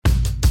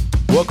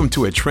Welcome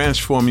to A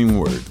Transforming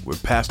Word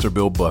with Pastor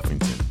Bill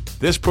Buffington.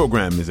 This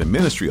program is a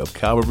ministry of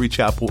Calvary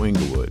Chapel,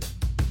 Inglewood.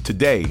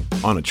 Today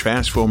on A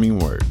Transforming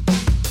Word.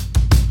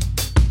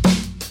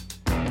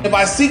 If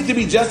I seek to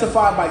be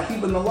justified by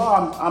keeping the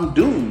law, I'm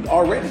doomed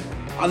already.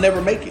 I'll never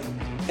make it.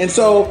 And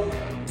so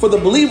for the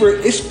believer,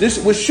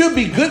 which should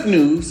be good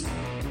news,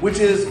 which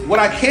is what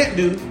I can't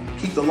do,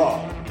 keep the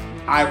law.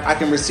 I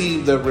can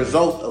receive the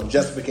result of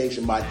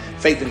justification by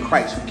faith in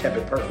Christ who kept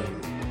it perfectly.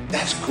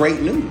 That's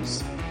great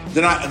news.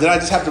 Then I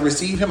just have to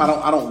receive him. I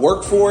don't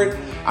work for it.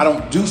 I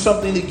don't do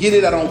something to get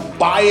it. I don't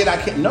buy it. I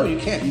can't. No, you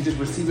can't. You just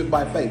receive it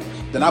by faith.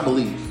 Then I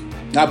believe.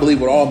 And I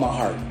believe with all my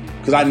heart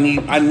because I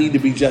need to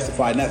be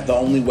justified. And that's the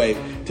only way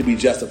to be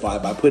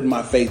justified, by putting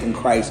my faith in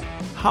Christ.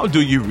 How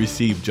do you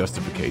receive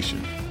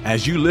justification?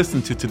 As you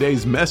listen to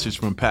today's message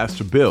from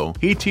Pastor Bill,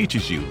 he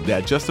teaches you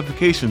that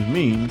justification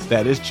means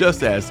that it's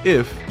just as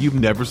if you've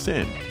never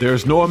sinned.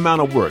 There's no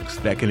amount of works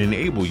that can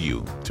enable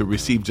you to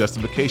receive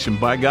justification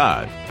by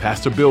God.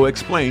 Pastor Bill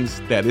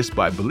explains that it's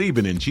by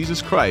believing in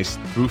Jesus Christ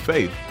through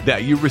faith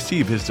that you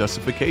receive his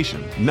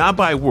justification, not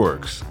by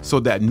works, so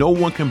that no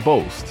one can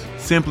boast.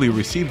 Simply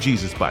receive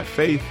Jesus by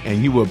faith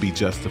and you will be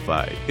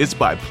justified. It's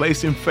by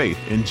placing faith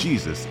in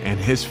Jesus and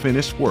his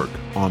finished work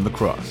on the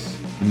cross.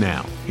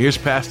 Now, here's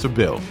Pastor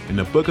Bill in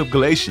the book of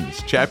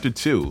Galatians, chapter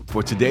 2,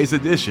 for today's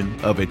edition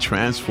of A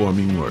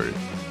Transforming Word.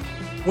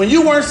 When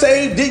you weren't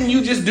saved, didn't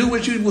you just do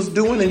what you was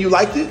doing and you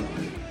liked it?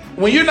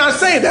 When you're not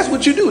saved, that's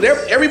what you do.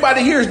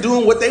 Everybody here is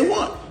doing what they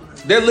want.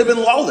 They're living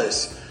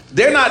lawless.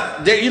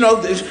 God has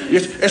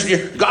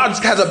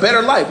a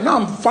better life. No,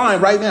 I'm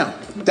fine right now.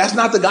 That's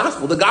not the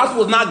gospel. The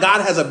gospel is not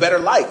God has a better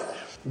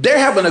life. They're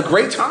having a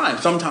great time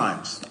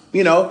sometimes.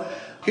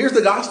 Here's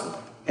the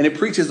gospel. And it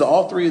preaches to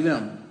all three of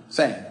them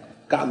saying,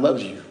 God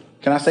loves you.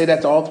 Can I say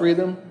that to all three of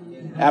them? Yeah.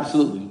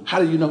 Absolutely. How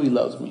do you know he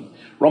loves me?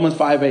 Romans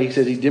 5:8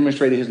 says he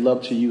demonstrated his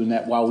love to you, and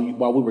that while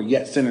we were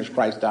yet sinners,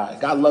 Christ died.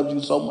 God loves you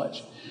so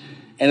much.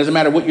 And it doesn't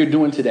matter what you're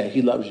doing today,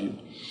 he loves you.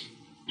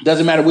 It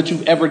doesn't matter what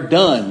you've ever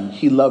done,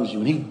 he loves you.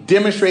 And he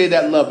demonstrated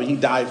that love and he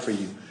died for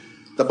you.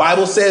 The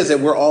Bible says that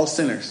we're all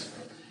sinners.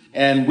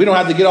 And we don't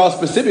have to get all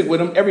specific with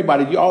them.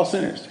 Everybody, you're all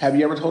sinners. Have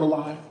you ever told a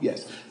lie?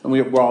 Yes. And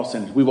we're all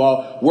sinners. We're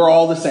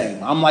all the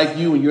same. I'm like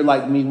you and you're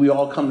like me. We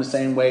all come the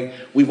same way.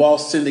 We've all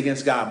sinned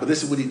against God. But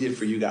this is what he did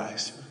for you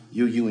guys.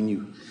 You, and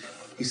you.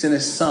 He sent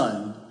his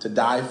son to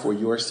die for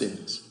your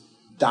sins.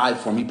 Died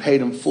for him. He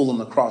paid him full on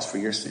the cross for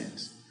your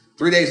sins.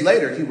 3 days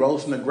later, he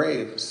rose from the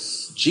grave.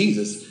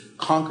 Jesus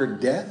conquered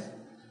death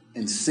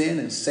and sin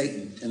and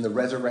Satan in the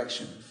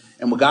resurrection.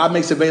 And what God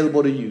makes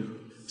available to you,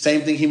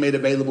 same thing he made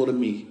available to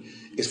me,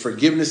 is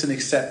forgiveness and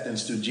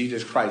acceptance through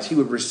Jesus Christ. He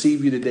would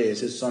receive you today as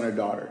his son or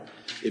daughter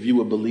if you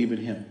would believe in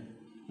him.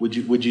 Would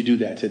you do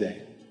that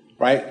today?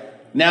 Right?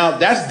 Now,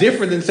 that's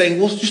different than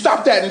saying, well, you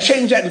stop that and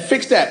change that and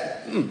fix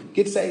that.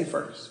 Get saved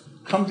first.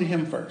 Come to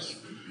him first.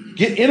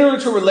 Enter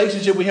into a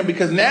relationship with him,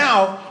 because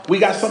now we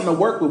got something to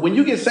work with. When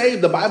you get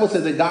saved, the Bible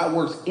says that God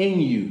works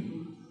in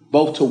you,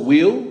 both to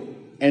will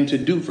and to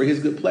do for his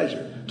good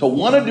pleasure. To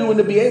want to do and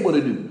to be able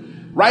to do.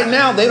 Right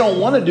now, they don't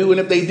want to do, and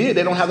if they did,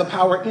 they don't have the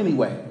power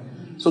anyway.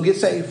 So get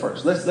saved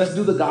first. Let's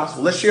do the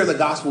gospel. Let's share the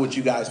gospel with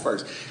you guys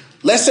first.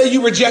 Let's say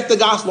you reject the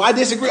gospel. I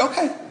disagree.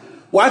 Okay.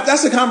 Well,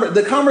 that's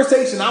the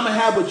conversation I'm going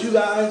to have with you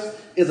guys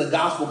is a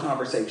gospel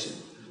conversation,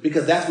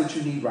 because that's what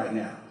you need right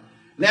now.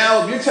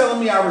 Now, if you're telling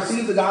me I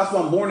received the gospel,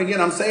 I'm born again,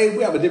 I'm saved,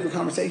 we have a different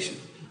conversation.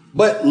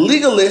 But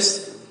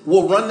legalists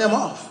will run them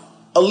off.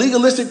 A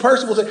legalistic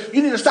person will say,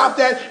 you need to stop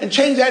that and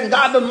change that, and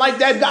God doesn't like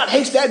that, God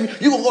hates that, and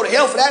you're going to go to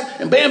hell for that,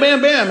 and bam, bam,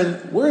 bam.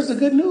 And where's the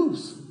good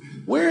news?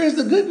 Where is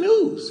the good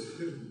news?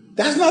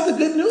 That's not the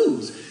good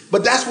news.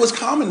 But that's what's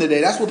common today.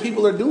 That's what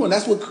people are doing.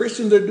 That's what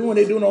Christians are doing.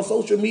 They're doing on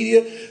social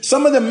media.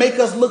 Some of them make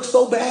us look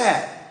so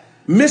bad,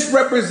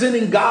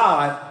 misrepresenting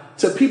God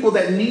to people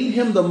that need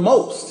him the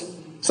most.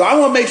 So I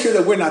want to make sure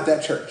that we're not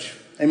that church.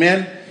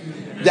 Amen.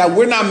 That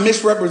we're not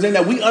misrepresenting,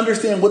 that we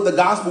understand what the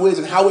gospel is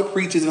and how it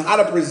preaches and how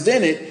to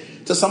present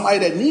it to somebody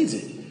that needs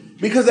it.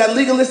 Because that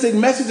legalistic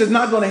message is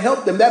not going to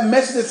help them. That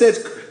message that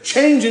says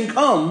change and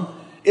come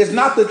is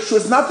not the true.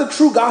 It's not the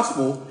true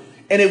gospel,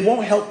 and it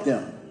won't help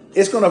them.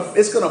 It's gonna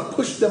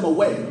push them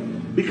away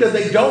because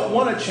they don't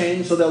want to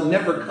change, so they'll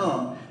never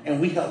come.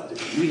 And we help them.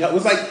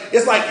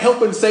 It's like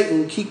helping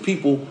Satan keep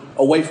people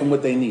away from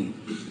what they need.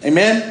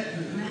 Amen.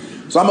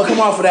 So I'm gonna come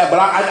off of that, but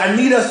I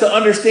need us to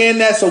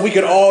understand that so we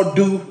can all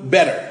do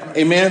better.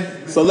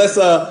 Amen. So let's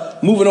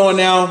move it on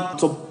now.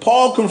 So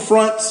Paul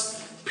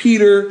confronts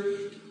Peter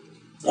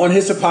on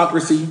his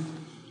hypocrisy,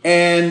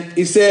 and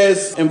he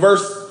says in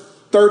verse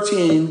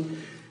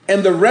 13,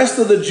 and the rest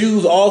of the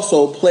Jews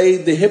also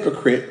played the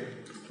hypocrite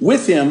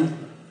with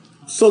him,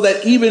 so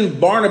that even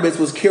Barnabas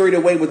was carried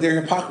away with their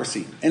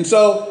hypocrisy. And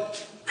so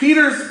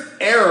Peter's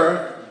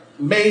error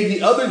made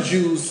the other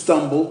Jews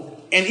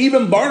stumble. And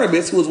even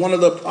Barnabas, who was one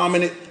of the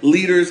prominent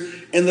leaders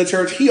in the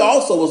church, he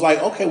also was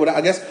like, okay, well,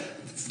 I guess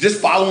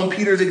just following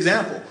Peter's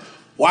example.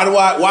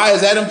 Why is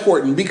that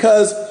important?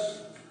 Because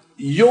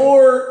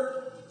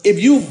your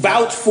If you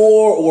vouch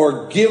for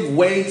or give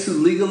way to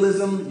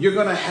legalism, you're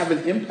going to have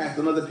an impact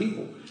on other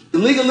people. The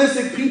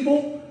legalistic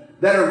people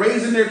that are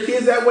raising their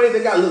kids that way,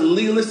 they got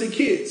legalistic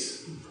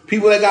kids.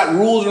 People that got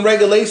rules and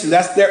regulations,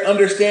 that's their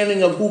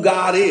understanding of who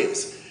God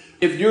is.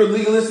 If you're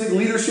legalistic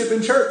leadership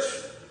in church,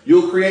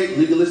 you'll create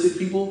legalistic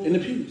people in the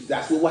pews.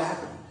 That's what will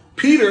happen.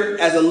 Peter,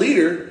 as a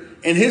leader,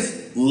 in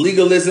his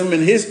legalism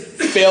and his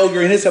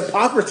failure and his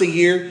hypocrisy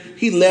here,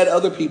 he led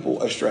other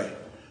people astray.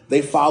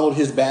 They followed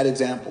his bad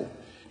example.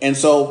 And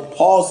so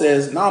Paul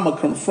says, now I'm going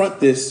to confront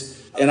this.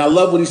 And I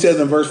love what he says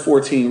in verse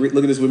 14.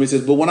 Look at this with me. He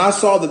says, but when I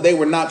saw that they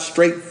were not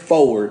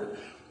straightforward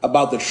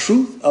about the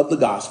truth of the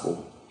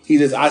gospel, he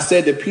says, I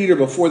said to Peter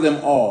before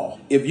them all,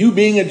 if you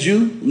being a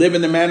Jew live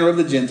in the manner of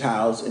the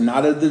Gentiles and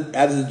not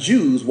as the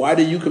Jews, why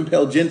do you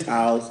compel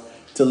Gentiles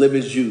to live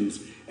as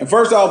Jews? And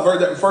first off,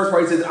 the first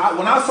part, he says,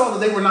 when I saw that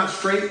they were not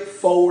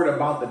straightforward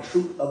about the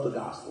truth of the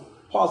gospel.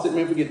 Paul said,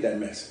 man, forget that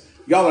mess.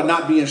 Y'all are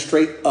not being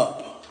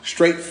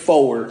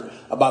straightforward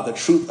about the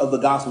truth of the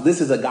gospel.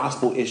 This is a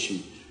gospel issue.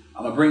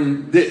 I'm going to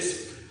bring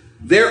this.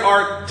 There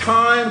are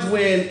times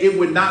when it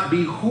would not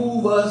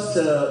behoove us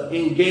to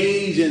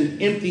engage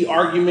in empty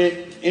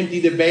argument,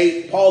 empty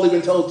debate. Paul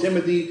even told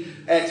Timothy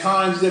at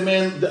times, he said,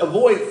 man,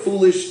 avoid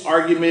foolish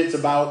arguments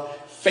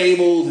about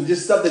fables and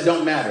just stuff that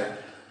don't matter.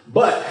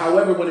 But,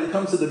 however, when it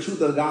comes to the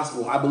truth of the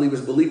gospel, I believe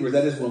as believers,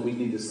 that is when we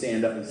need to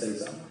stand up and say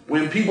something.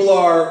 When people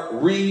are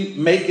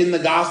remaking the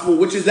gospel,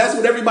 that's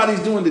what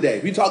everybody's doing today.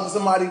 If you talk to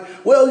somebody,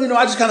 well,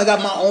 I just kind of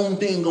got my own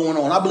thing going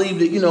on. I believe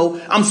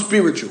that, I'm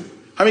spiritual.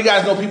 How many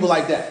guys know people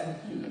like that?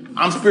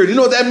 I'm spiritual. You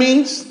know what that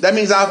means? That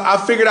means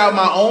I've figured out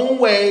my own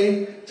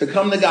way to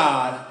come to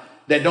God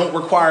that don't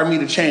require me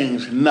to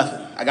change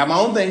nothing. I got my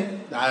own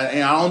thing. I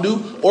don't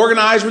do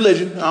organized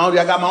religion. I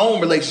got my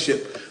own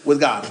relationship with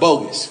God.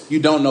 Bogus. You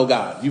don't know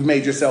God. You've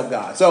made yourself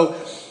God. So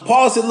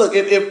Paul said, look,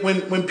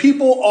 when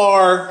people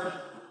are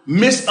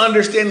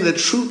misunderstanding the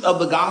truth of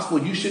the gospel,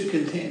 you should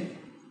contend.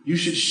 You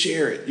should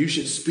share it. You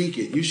should speak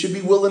it. You should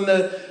be willing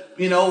to,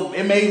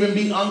 it may even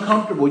be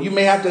uncomfortable. You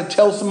may have to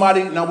tell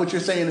somebody, no, what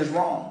you're saying is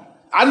wrong.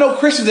 I know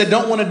Christians that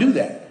don't want to do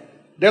that.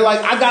 They're like,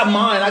 I got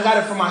mine. I got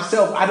it for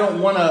myself. I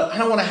don't want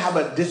to have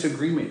a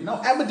disagreement. No,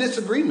 have a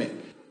disagreement.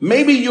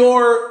 Maybe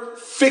you're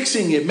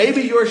fixing it.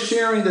 Maybe you're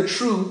sharing the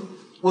truth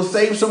will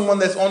save someone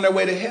that's on their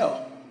way to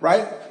hell,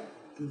 right?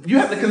 You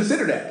have to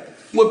consider that.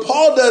 What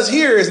Paul does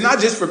here is not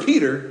just for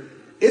Peter,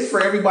 it's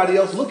for everybody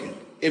else looking.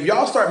 If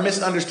y'all start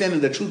misunderstanding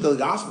the truth of the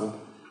gospel,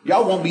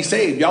 y'all won't be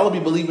saved. Y'all will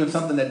be believing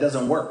something that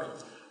doesn't work.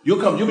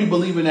 You'll be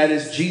believing that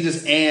it's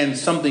Jesus and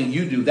something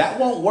you do. That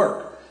won't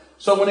work.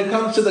 So when it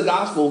comes to the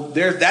gospel,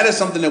 that is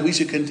something that we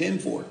should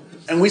contend for.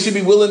 And we should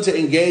be willing to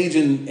engage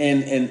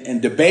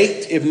in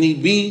debate if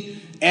need be,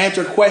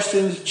 answer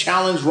questions,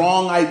 challenge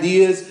wrong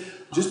ideas,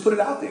 just put it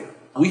out there.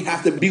 We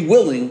have to be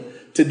willing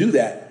to do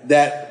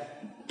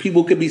that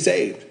people could be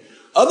saved.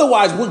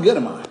 Otherwise, what good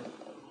am I?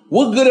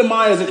 What good am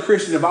I as a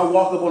Christian if I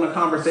walk up on a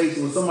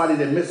conversation with somebody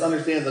that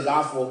misunderstands the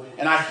gospel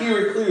and I hear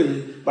it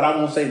clearly, but I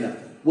won't say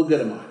nothing? What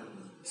good am I?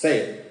 Say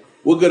it.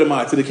 What good am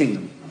I to the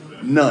kingdom?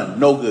 None.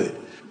 No good.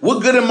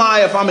 What good am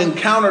I if I'm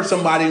encountered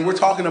somebody and we're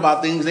talking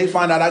about things, they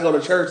find out I go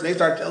to church and they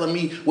start telling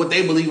me what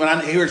they believe and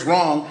I hear it's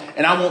wrong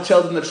and I won't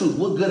tell them the truth?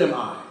 What good am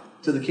I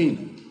to the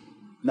kingdom?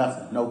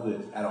 Nothing. No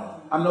good at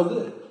all. I'm no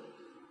good.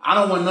 I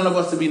don't want none of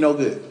us to be no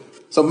good.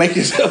 So make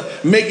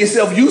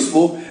yourself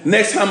useful.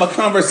 Next time a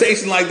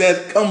conversation like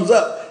that comes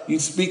up, you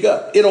speak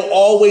up. It'll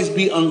always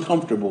be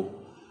uncomfortable,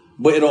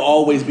 but it'll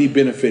always be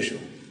beneficial.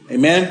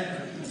 Amen.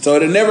 So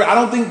I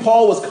don't think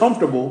Paul was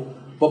comfortable,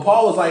 but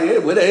Paul was like, hey,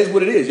 it is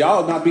what it is.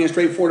 Y'all are not being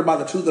straightforward about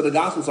the truth of the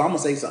gospel. So I'm going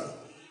to say something.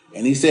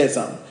 And he said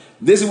something.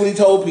 This is what he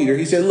told Peter.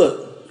 He said,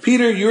 look,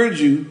 Peter, you're a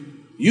Jew.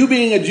 You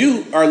being a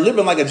Jew are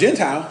living like a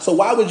Gentile. So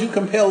why would you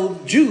compel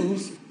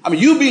Jews? I mean,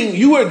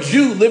 you are a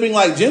Jew living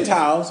like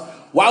Gentiles.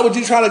 Why would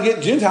you try to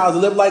get Gentiles to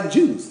live like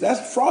Jews?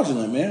 That's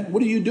fraudulent, man.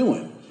 What are you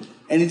doing?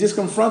 And he just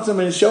confronts him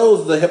and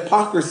shows the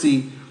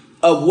hypocrisy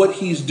of what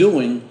he's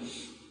doing.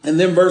 And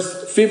then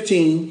verse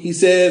 15, he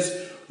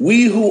says,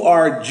 we who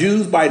are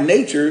Jews by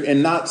nature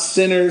and not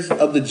sinners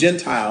of the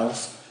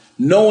Gentiles,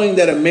 knowing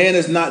that a man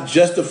is not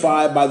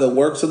justified by the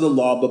works of the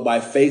law, but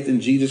by faith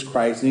in Jesus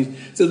Christ. And he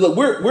says, look,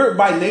 we're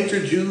by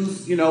nature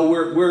Jews.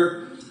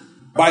 We're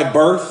by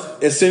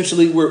birth,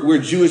 essentially, we're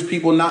Jewish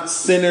people, not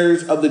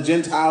sinners of the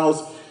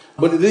Gentiles.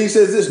 But then he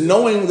says this,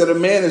 knowing that a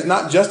man is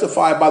not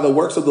justified by the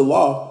works of the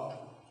law,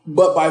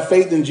 but by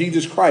faith in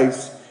Jesus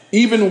Christ.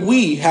 Even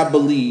we have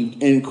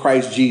believed in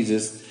Christ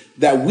Jesus,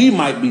 that we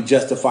might be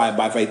justified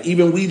by faith.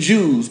 Even we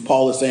Jews,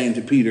 Paul is saying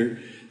to Peter,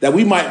 that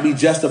we might be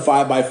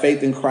justified by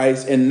faith in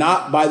Christ and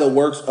not by the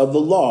works of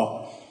the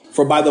law.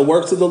 For by the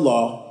works of the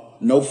law,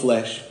 no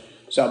flesh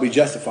shall be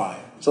justified.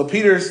 So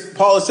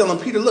Paul is telling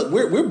Peter, look,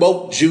 we're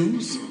both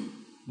Jews,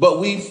 but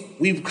we've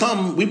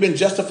been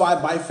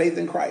justified by faith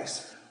in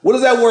Christ. What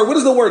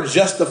does the word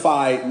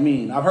justified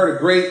mean? I've heard a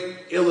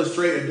great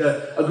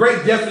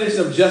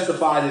definition of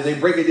justified is they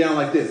break it down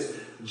like this.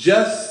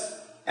 Just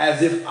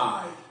as if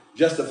I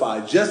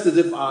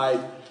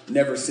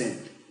never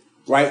sinned.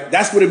 right?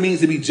 That's what it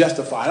means to be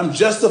justified. I'm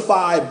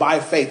justified by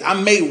faith.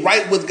 I'm made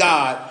right with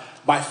God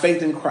by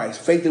faith in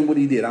Christ, faith in what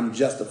he did. I'm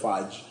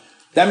justified.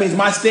 That means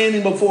my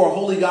standing before a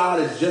holy God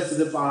is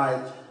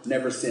justified,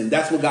 never sinned.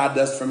 That's what God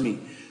does for me.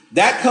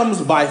 That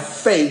comes by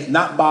faith,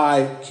 not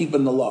by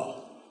keeping the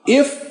law.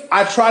 If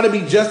I try to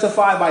be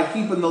justified by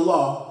keeping the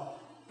law,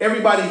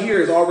 everybody here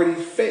has already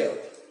failed.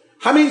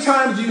 How many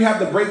times do you have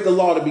to break the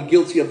law to be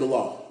guilty of the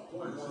law?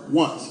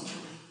 Once.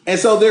 And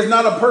so there's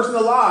not a person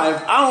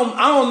alive.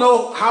 I don't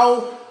know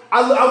how.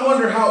 I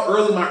wonder how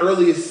early my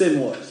earliest sin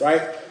was,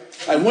 right?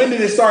 Like, when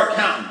did it start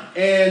counting?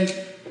 And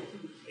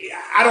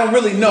I don't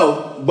really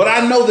know, but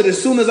I know that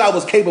as soon as I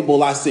was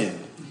capable, I sinned.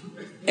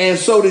 And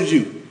so did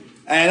you.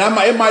 And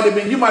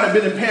you might have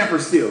been in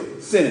Pampers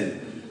still sinning,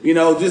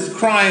 just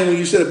crying when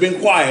you should have been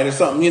quiet or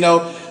something.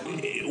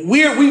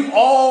 We've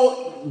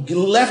all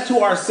left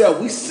to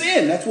ourselves. We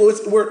sin. That's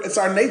what it's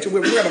our nature.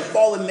 We're in a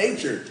fallen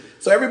nature.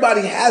 So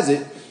everybody has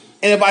it.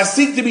 And if I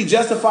seek to be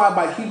justified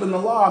by keeping the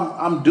law,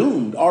 I'm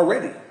doomed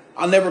already.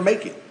 I'll never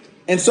make it.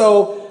 And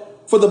so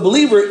for the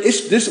believer,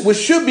 which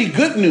should be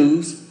good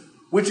news,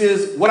 which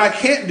is what I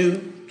can't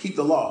do, keep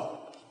the law.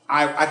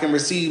 I can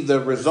receive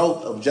the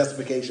result of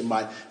justification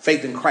by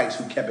faith in Christ,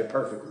 who kept it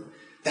perfectly.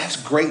 That's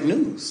great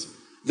news.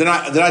 Then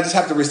I just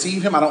have to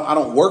receive him. I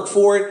don't work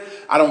for it.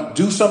 I don't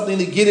do something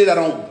to get it. I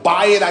don't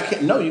buy it. I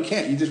can't. No, you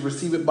can't. You just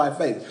receive it by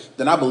faith.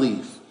 Then I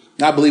believe.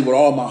 And I believe with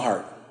all my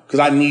heart, because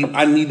I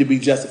need to be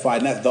justified.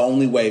 And that's the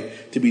only way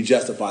to be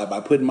justified, by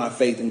putting my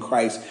faith in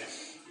Christ.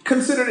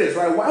 Consider this,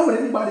 right? Why would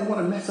anybody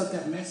want to mess up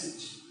that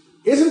message?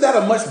 Isn't that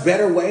a much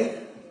better way?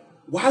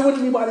 Why would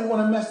anybody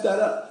want to mess that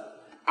up?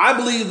 I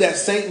believe that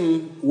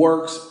Satan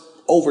works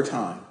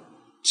overtime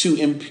to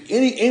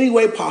any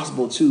way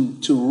possible to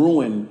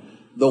ruin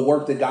the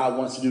work that God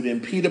wants to do, to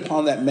impede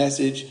upon that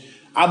message.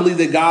 I believe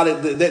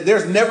that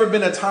there's never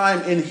been a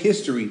time in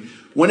history,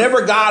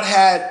 whenever God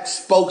had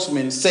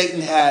spokesmen,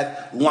 Satan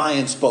had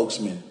lion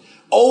spokesmen.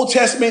 Old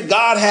Testament,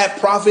 God had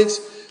prophets.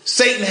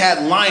 Satan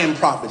had lying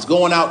prophets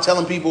going out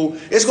telling people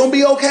it's going to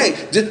be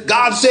okay.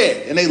 God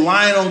said, and they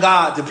lying on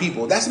God to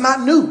people. That's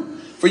not new.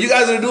 For you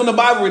guys that are doing the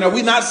Bible reading, are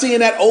we not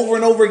seeing that over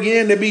and over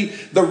again? To be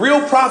the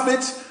real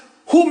prophets.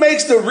 Who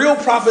makes the real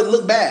prophet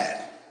look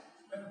bad?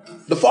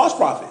 The false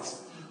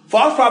prophets.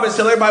 False prophets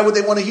tell everybody what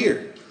they want to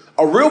hear.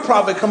 A real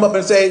prophet come up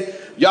and say,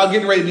 y'all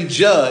getting ready to be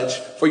judged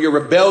for your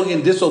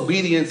rebellion,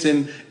 disobedience,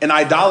 and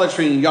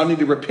idolatry, and y'all need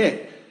to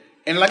repent.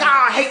 And like,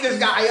 I hate this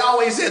guy. He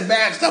always says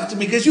bad stuff to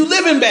me because you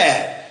living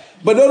bad.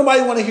 But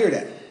nobody want to hear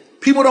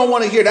that. People don't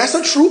want to hear. That's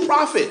a true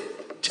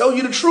prophet. Tell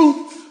you the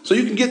truth so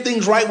you can get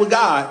things right with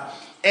God.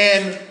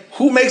 And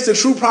who makes the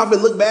true prophet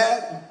look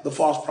bad? The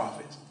false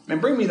prophets. Man,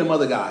 bring me them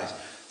other guys.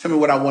 Tell me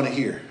what I want to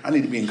hear. I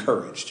need to be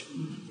encouraged.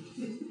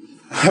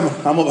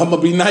 I'm going to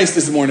be nice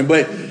this morning,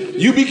 but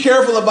you be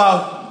careful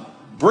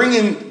about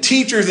bringing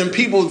teachers and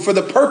people for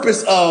the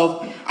purpose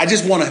of, I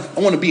want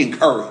to be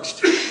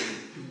encouraged.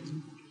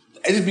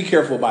 Just be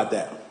careful about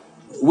that.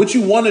 What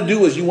you want to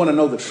do is you want to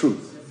know the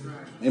truth.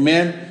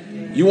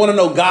 Amen. You want to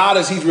know God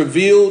as he's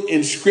revealed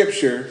in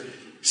scripture.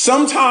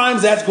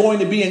 Sometimes that's going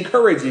to be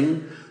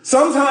encouraging.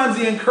 Sometimes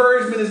the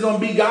encouragement is going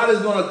to be God is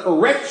going to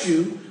correct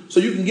you so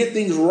you can get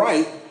things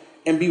right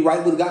and be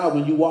right with God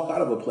when you walk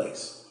out of a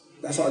place.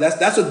 That's all.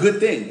 That's a good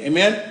thing.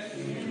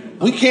 Amen.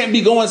 We can't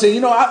be going and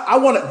saying, I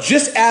want to,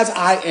 just as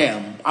I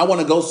am, I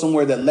want to go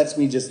somewhere that lets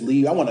me just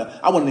leave. I want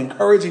an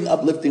encouraging,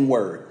 uplifting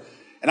word.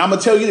 And I'm going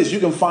to tell you this, you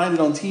can find it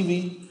on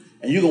TV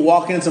and you can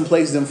walk in some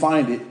places and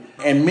find it.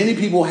 And many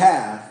people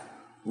have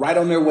right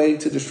on their way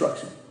to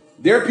destruction.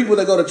 There are people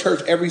that go to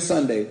church every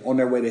Sunday on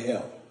their way to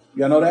hell.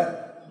 Y'all know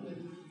that?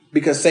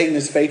 Because Satan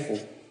is faithful.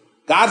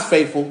 God's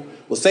faithful.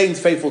 Well, Satan's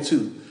faithful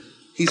too.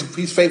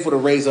 He's faithful to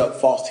raise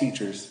up false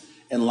teachers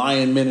and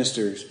lying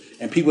ministers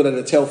and people that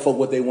will tell folk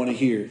what they want to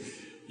hear.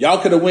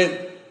 Y'all could have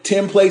went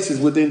 10 places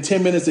within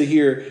 10 minutes of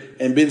here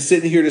and been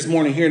sitting here this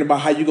morning hearing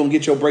about how you're going to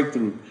get your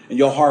breakthrough and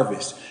your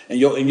harvest and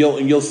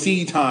your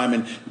seed time,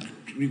 and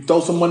you throw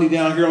some money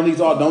down here on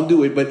these. Oh, don't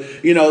do it.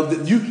 But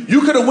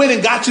you could have went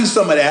and got you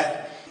some of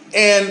that.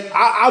 And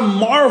I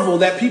marvel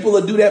that people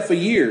will do that for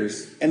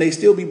years and they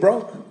still be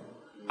broke.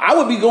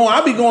 I'd be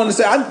going to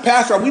say,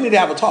 Pastor, we need to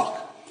have a talk.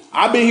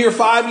 I've been here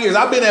 5 years.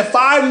 I've been at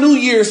 5 New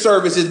Year's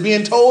services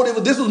being told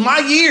this was my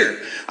year.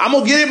 I'm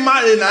going to get it, and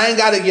I ain't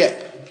got it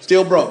yet.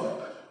 Still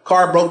broke.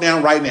 Car broke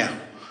down right now.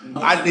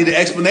 I need an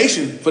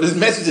explanation for this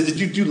message that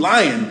you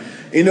lying.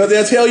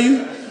 They'll tell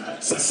you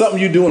something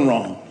you're doing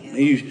wrong.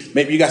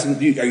 Maybe you got some,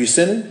 are you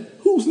sinning?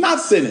 Who's not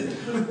sinning?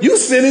 You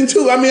sinning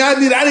too. I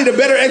need a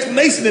better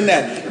explanation than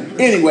that.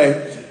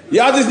 Anyway,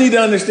 y'all just need to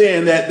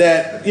understand that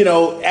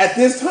at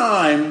this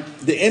time,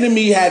 the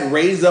enemy had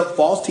raised up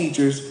false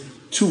teachers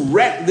to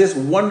wreck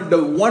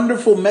the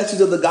wonderful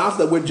message of the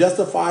gospel that we're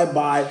justified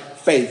by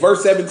faith.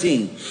 Verse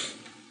 17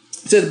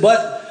 says,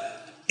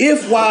 but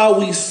if while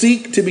we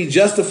seek to be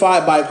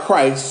justified by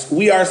Christ,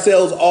 we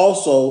ourselves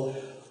also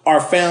are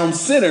found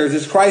sinners,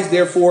 is Christ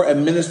therefore a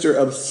minister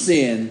of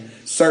sin?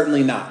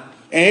 Certainly not.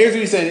 And here's what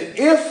he's saying.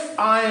 If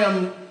I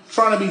am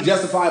trying to be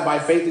justified by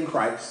faith in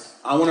Christ,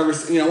 I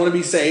want to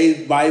be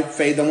saved by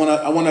faith. I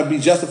want to be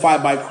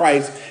justified by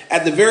Christ.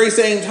 At the very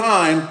same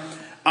time,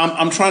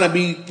 I'm trying to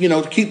be,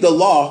 keep the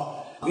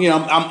law.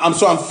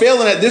 I'm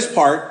failing at this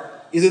part.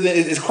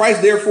 Is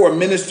Christ therefore a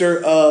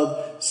minister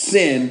of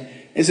sin?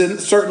 It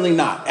says certainly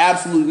not,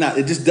 absolutely not.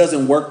 It just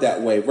doesn't work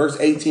that way. Verse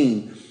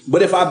 18.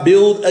 But if I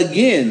build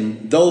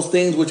again those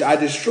things which I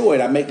destroyed,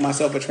 I make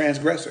myself a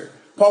transgressor.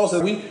 Paul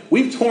says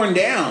we've torn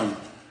down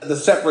the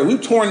separate.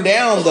 We've torn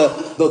down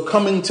the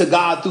coming to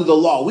God through the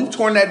law. We've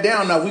torn that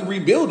down. Now we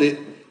rebuild it.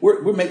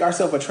 We make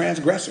ourselves a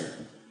transgressor.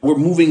 We're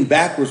moving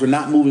backwards. We're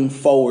not moving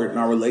forward in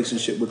our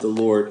relationship with the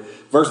Lord.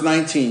 Verse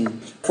 19.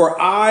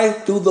 For I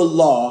through the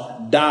law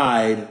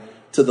died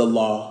to the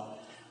law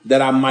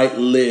that I might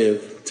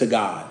live to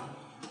God.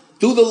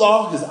 Through the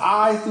law,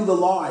 because through the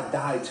law, I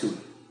died to it,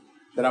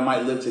 that I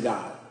might live to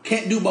God.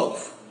 Can't do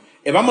both.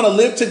 If I'm going to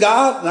live to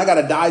God, then I got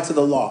to die to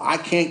the law. I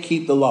can't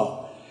keep the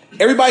law.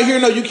 Everybody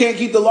here know you can't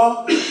keep the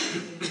law?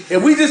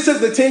 If we just took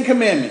the 10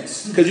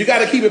 commandments, because you got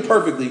to keep it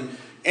perfectly.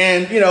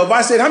 And, if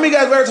I said, how many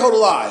guys have ever told a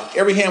lie?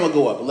 Every hand would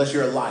go up, unless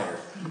you're a liar.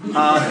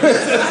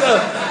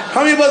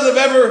 How many of us have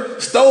ever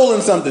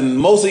stolen something?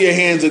 Most of your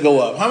hands would go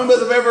up. How many of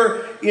us have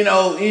ever,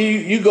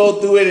 you go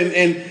through it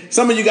and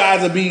some of you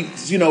guys will be,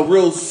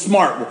 real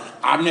smart.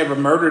 I've never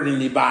murdered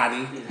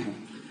anybody.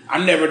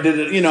 I never did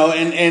it,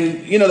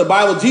 and the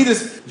Bible,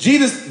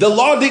 Jesus, the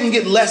law didn't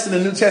get less in the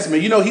New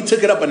Testament. He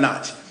took it up a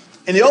notch.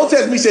 In the Old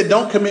Testament, he said,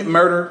 don't commit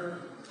murder.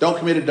 Don't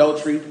commit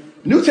adultery.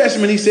 New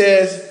Testament, he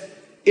says,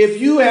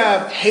 if you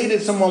have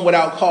hated someone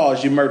without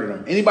cause, you murdered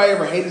them. Anybody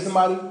ever hated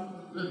somebody?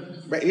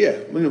 Right?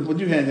 Yeah. Put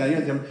your hands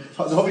down.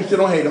 I hope you still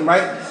don't hate them,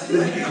 right?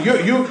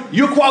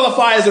 You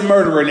qualify as a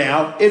murderer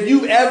now. If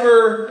you've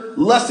ever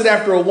lusted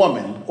after a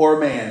woman or a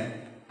man,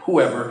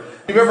 whoever,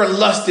 if you've ever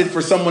lusted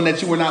for someone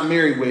that you were not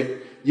married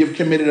with, you've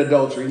committed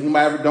adultery. You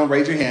might ever, don't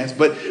raise your hands,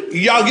 but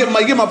y'all get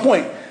my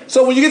point.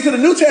 So when you get to the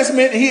New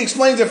Testament, he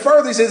explains it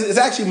further. He says it's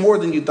actually more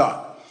than you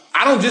thought.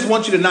 I don't just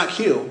want you to not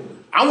kill.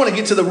 I want to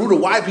get to the root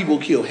of why people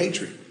kill.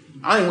 Hatred.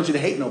 I don't want you to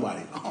hate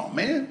nobody. Oh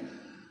man.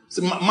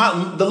 So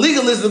the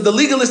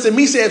legalist in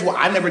me says, well,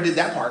 I never did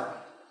that part.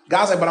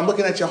 God's like, but I'm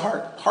looking at your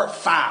heart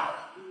foul.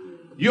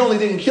 You only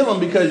didn't kill him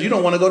because you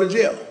don't want to go to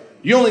jail.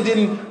 You only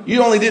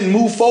didn't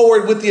move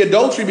forward with the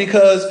adultery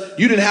because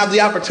you didn't have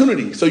the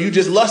opportunity. So you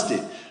just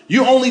lusted.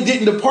 You only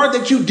didn't, the part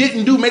that you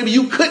didn't do, maybe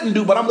you couldn't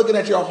do, but I'm looking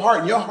at your heart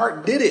and your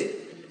heart did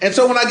it. And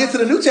so when I get to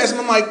the New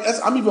Testament, I'm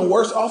like, I'm even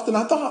worse off than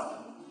I thought.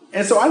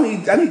 And so I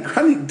need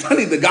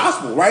the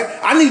gospel, right?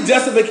 I need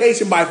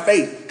justification by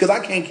faith because I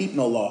can't keep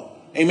no law.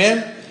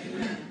 Amen.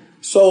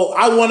 So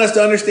I want us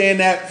to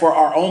understand that for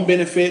our own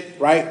benefit,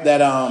 right?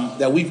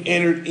 That we've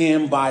entered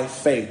in by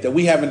faith, that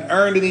we haven't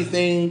earned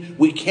anything.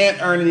 We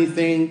can't earn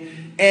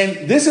anything.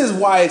 And this is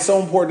why it's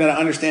so important that I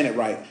understand it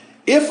right.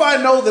 If I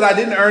know that I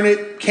didn't earn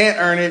it, can't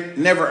earn it,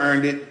 never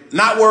earned it,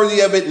 not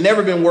worthy of it,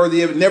 never been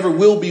worthy of it, never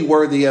will be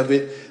worthy of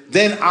it,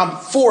 then I'm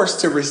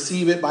forced to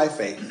receive it by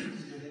faith.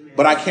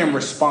 But I can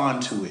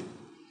respond to it.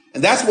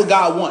 And that's what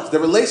God wants. The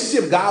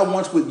relationship God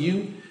wants with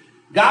you.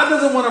 God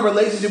doesn't want a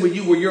relationship with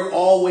you where you're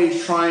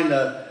always trying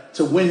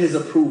to win his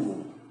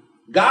approval.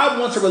 God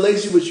wants a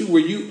relationship with you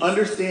where you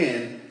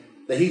understand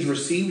that he's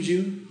received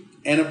you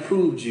and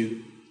approved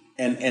you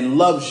and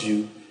loves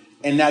you.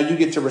 And now you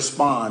get to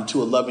respond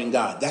to a loving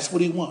God. That's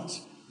what he wants.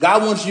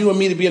 God wants you and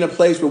me to be in a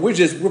place where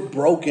we're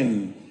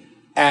broken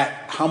at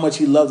how much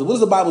he loves us. What does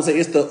the Bible say?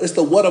 It's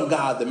the what of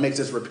God that makes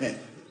us repent.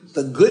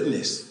 The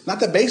goodness, not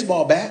the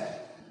baseball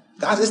bat.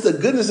 God, it's the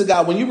goodness of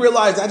God. When you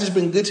realize I've just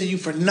been good to you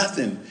for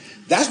nothing,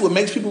 that's what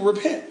makes people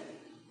repent.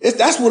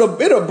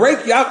 It'll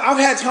break you. I've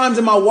had times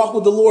in my walk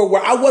with the Lord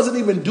where I wasn't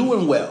even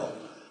doing well.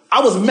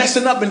 I was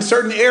messing up in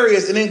certain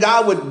areas, and then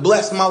God would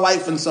bless my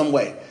life in some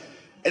way.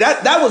 And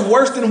that was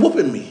worse than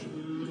whooping me.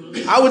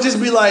 I would just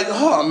be like,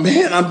 oh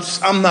man,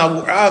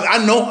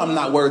 I know I'm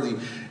not worthy.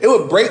 It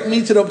would break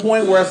me to the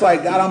point where it's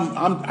like, God,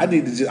 I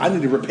need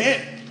to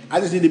repent. I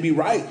just need to be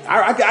right.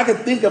 I could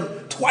think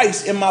of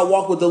twice in my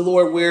walk with the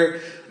Lord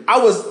where I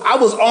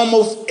was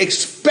almost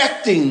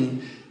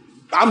expecting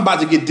I'm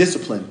about to get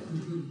disciplined.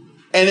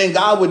 And then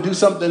God would do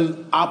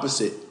something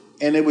opposite.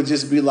 And it would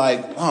just be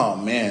like, oh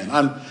man,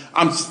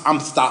 I'm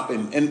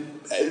stopping. And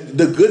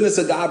the goodness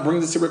of God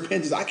brings us to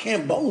repentance. I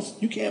can't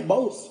boast. You can't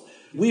boast.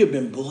 We have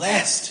been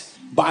blessed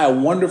by a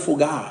wonderful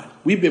God.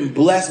 We've been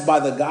blessed by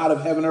the God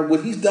of heaven and earth.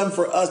 What he's done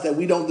for us that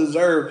we don't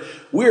deserve.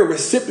 We're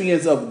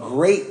recipients of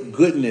great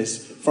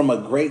goodness from a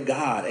great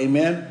God.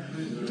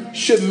 Amen.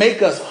 Should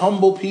make us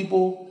humble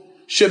people.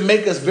 Should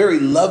make us very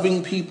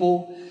loving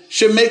people.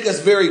 Should make us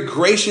very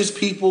gracious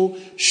people.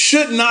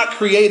 Should not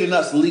create in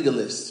us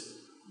legalists.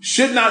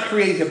 Should not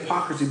create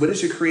hypocrisy, but it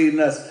should create in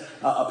us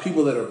a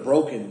people that are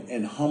broken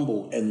and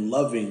humble and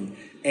loving,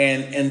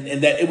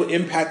 and that it would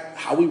impact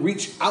how we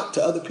reach out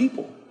to other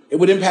people. It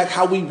would impact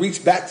how we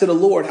reach back to the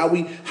Lord, how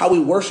we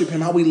worship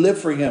him, how we live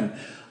for him.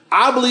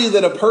 I believe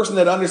that a person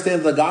that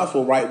understands the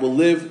gospel right will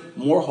live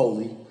more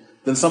holy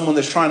than someone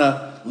that's trying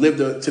to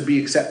live to be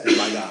accepted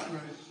by God.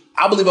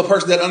 I believe a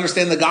person that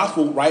understands the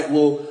gospel right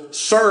will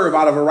serve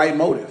out of a right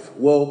motive.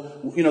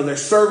 Their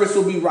service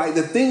will be right.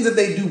 The things that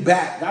they do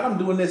back, God, I'm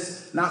doing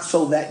this not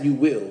so that you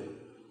will,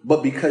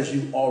 but because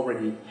you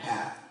already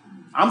have.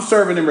 I'm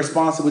serving in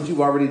response to what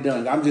you've already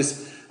done. I'm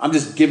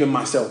just giving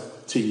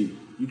myself to you.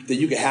 That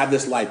you can have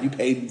this life. You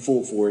paid in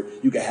full for it.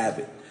 You can have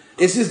it.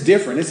 It's just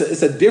different.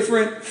 It's a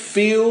different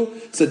feel.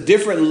 It's a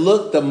different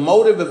look. The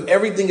motive of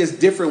everything is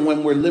different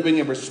when we're living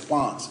in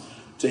response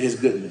to his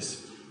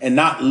goodness and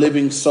not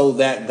living so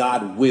that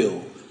God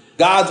will.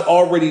 God's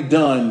already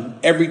done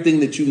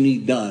everything that you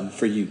need done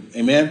for you.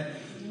 Amen.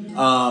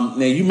 Now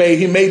he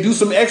may do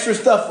some extra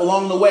stuff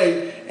along the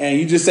way and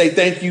you just say,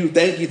 thank you,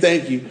 thank you,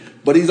 thank you.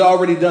 But he's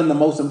already done the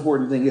most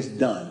important thing. It's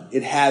done.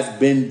 It has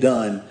been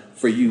done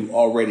for you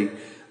already.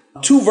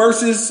 2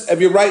 verses.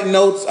 If you're writing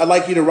notes, I'd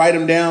like you to write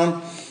them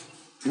down.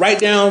 Write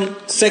down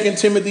 2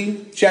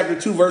 Timothy chapter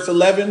 2, verse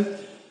 11,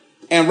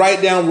 and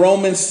write down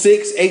Romans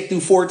 6, 8 through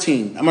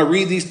 14. I'm going to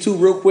read these two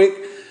real quick.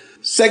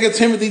 2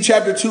 Timothy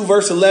chapter 2,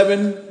 verse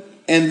 11,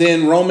 and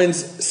then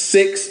Romans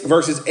 6,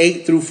 verses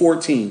 8 through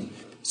 14.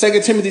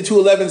 2 Timothy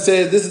 2:11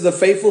 says, this is a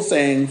faithful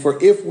saying,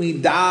 for if we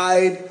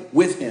died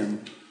with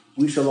him,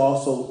 we shall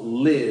also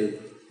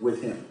live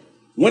with him.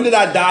 When did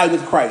I die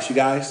with Christ, you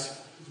guys?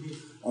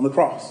 On the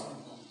cross.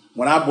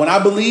 When I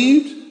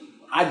believed,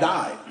 I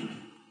died.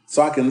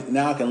 So I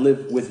can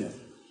live with him.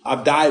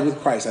 I've died with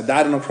Christ. I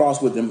died on the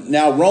cross with him.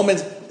 Now,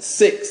 Romans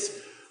 6,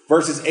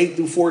 verses 8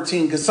 through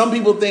 14. Because some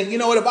people think, you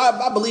know what, if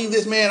I believe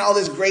this, man, all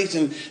this grace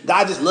and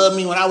God just loved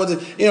me when I was,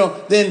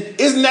 then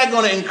isn't that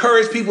going to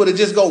encourage people to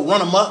just go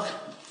run amok,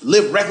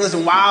 live reckless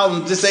and wild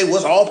and just say, well,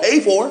 it's all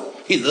paid for.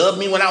 He loved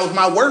me when I was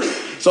my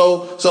worst.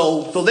 So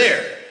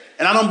there.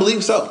 And I don't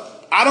believe so.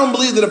 I don't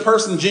believe that a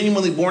person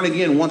genuinely born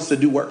again wants to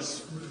do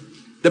worse.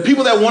 The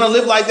people that want to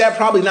live like that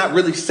probably not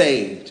really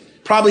saved.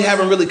 Probably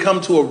haven't really come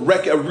to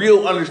a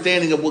real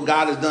understanding of what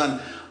God has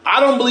done. I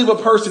don't believe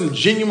a person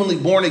genuinely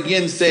born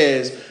again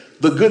says,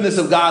 the goodness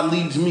of God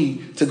leads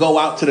me to go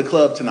out to the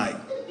club tonight.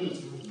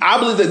 I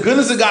believe the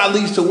goodness of God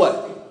leads to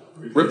what?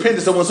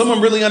 Repentance. So when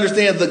someone really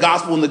understands the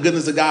gospel and the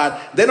goodness of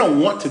God, they don't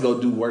want to go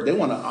do work. They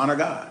want to honor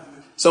God.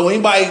 So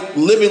anybody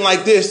living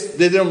like this,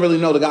 they don't really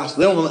know the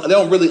gospel. They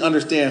don't really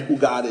understand who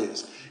God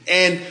is.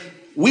 And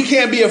we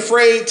can't be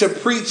afraid to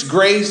preach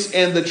grace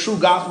and the true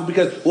gospel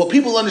because,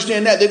 people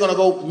understand that, they're going to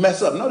go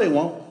mess up. No, they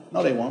won't.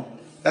 No, they won't.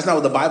 That's not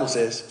what the Bible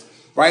says.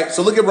 Right?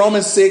 So look at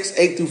Romans 6,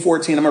 8 through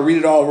 14. I'm going to read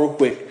it all real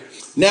quick.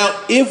 Now,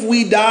 if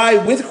we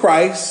die with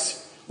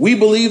Christ, we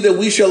believe that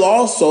we shall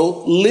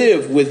also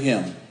live with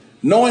him,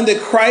 knowing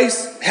that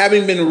Christ,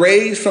 having been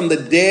raised from the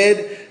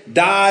dead,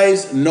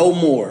 dies no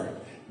more.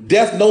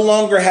 Death no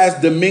longer has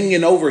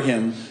dominion over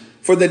him.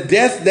 For the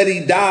death that he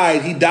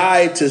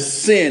died to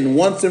sin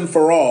once and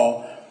for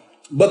all.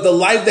 But the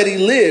life that he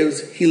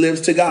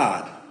lives to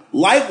God.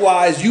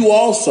 Likewise, you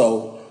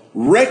also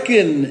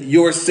reckon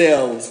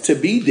yourselves to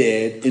be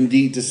dead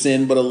indeed to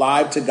sin, but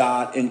alive to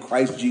God in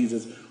Christ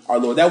Jesus our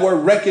Lord. That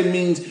word reckon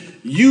means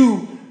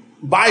you,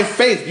 by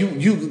faith,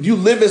 you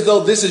live as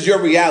though this is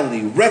your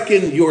reality.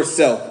 Reckon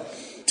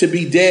yourself to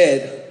be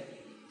dead.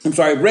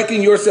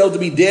 Reckon yourself to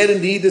be dead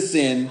indeed to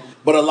sin,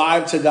 but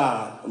alive to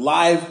God.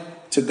 Alive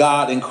to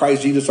God in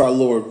Christ Jesus our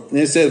Lord. And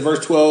it says,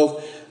 verse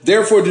 12,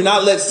 therefore do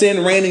not let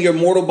sin reign in your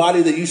mortal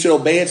body that you should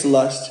obey its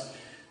lust,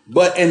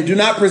 and do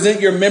not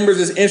present your members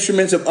as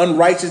instruments of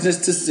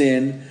unrighteousness to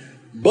sin,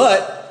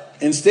 but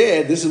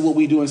instead, this is what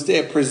we do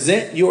instead,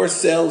 present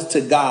yourselves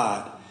to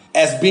God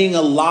as being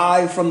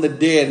alive from the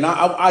dead. And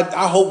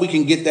I hope we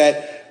can get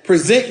that.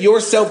 Present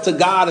yourself to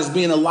God as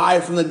being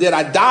alive from the dead.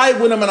 I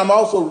died with him and I'm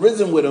also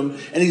risen with him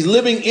and he's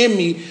living in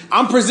me.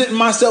 I'm presenting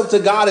myself to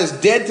God as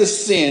dead to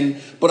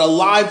sin, but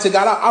alive to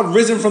God. I've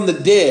risen from the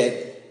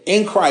dead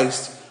in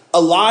Christ,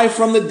 alive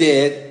from the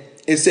dead.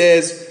 It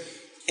says,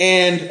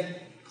 and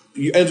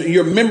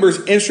your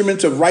members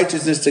instruments of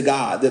righteousness to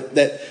God.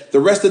 That the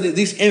rest of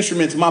these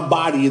instruments, my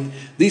body,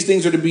 these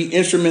things are to be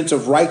instruments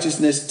of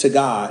righteousness to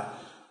God.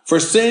 For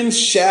sin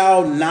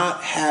shall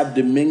not have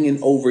dominion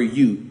over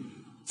you.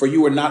 For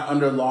you are not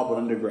under law, but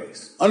under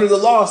grace. Under the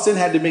law, sin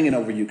had dominion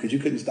over you because you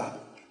couldn't stop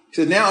it. He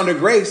says, now under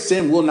grace,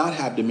 sin will not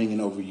have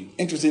dominion over you.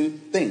 Interesting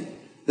thing.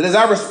 That as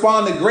I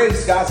respond to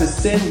grace, God says,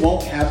 sin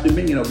won't have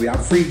dominion over you. I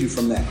freed you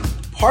from that.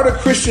 Part of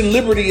Christian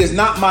liberty is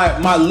not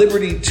my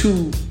liberty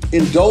to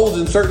indulge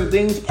in certain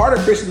things. Part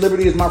of Christian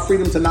liberty is my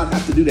freedom to not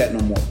have to do that no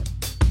more.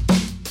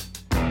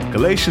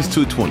 Galatians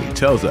 2:20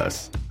 tells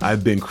us,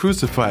 I've been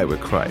crucified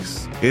with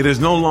Christ. It is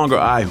no longer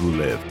I who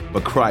live,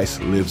 but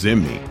Christ lives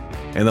in me.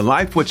 And the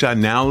life which I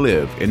now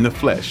live in the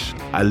flesh,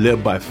 I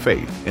live by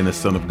faith in the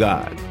Son of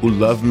God, who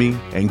loved me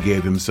and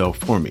gave himself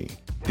for me.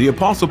 The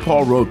Apostle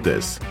Paul wrote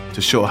this to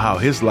show how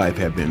his life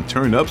had been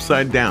turned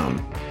upside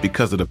down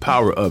because of the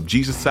power of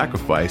Jesus'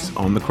 sacrifice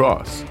on the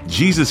cross.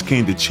 Jesus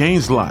came to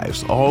change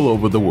lives all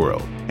over the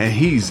world, and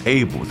he's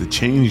able to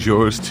change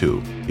yours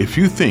too. If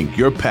you think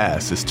your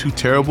past is too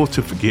terrible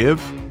to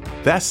forgive,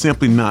 that's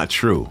simply not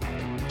true.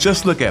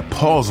 Just look at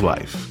Paul's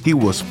life. He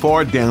was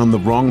far down the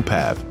wrong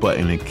path, but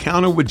an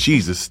encounter with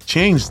Jesus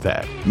changed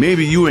that.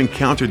 Maybe you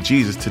encountered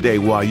Jesus today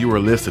while you were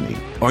listening.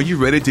 Are you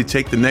ready to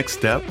take the next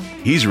step?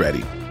 He's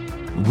ready.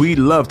 We'd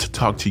love to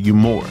talk to you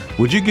more.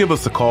 Would you give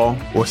us a call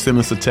or send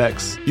us a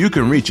text? You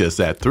can reach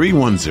us at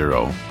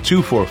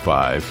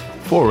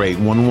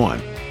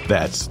 310-245-4811.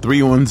 That's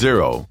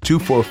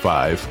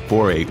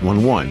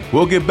 310-245-4811.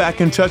 We'll get back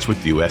in touch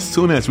with you as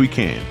soon as we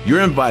can. You're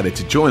invited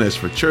to join us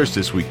for church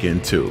this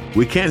weekend too.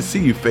 We can't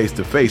see you face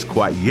to face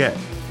quite yet,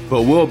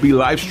 but we'll be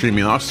live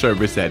streaming our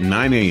service at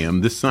 9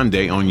 a.m. this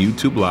Sunday on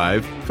YouTube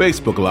Live,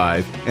 Facebook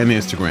Live, and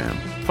Instagram.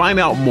 Find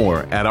out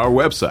more at our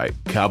website,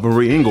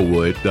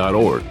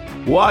 calvaryinglewood.org.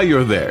 While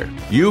you're there,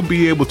 you'll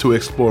be able to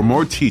explore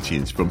more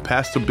teachings from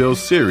Pastor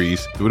Bill's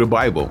series through the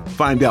Bible.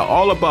 Find out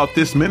all about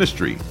this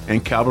ministry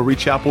and Calvary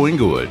Chapel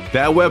Inglewood.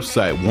 That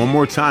website, one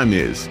more time,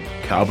 is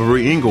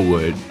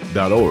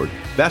calvaryinglewood.org.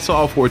 That's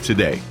all for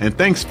today, and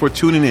thanks for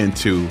tuning in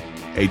to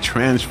A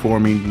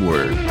Transforming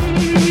Word.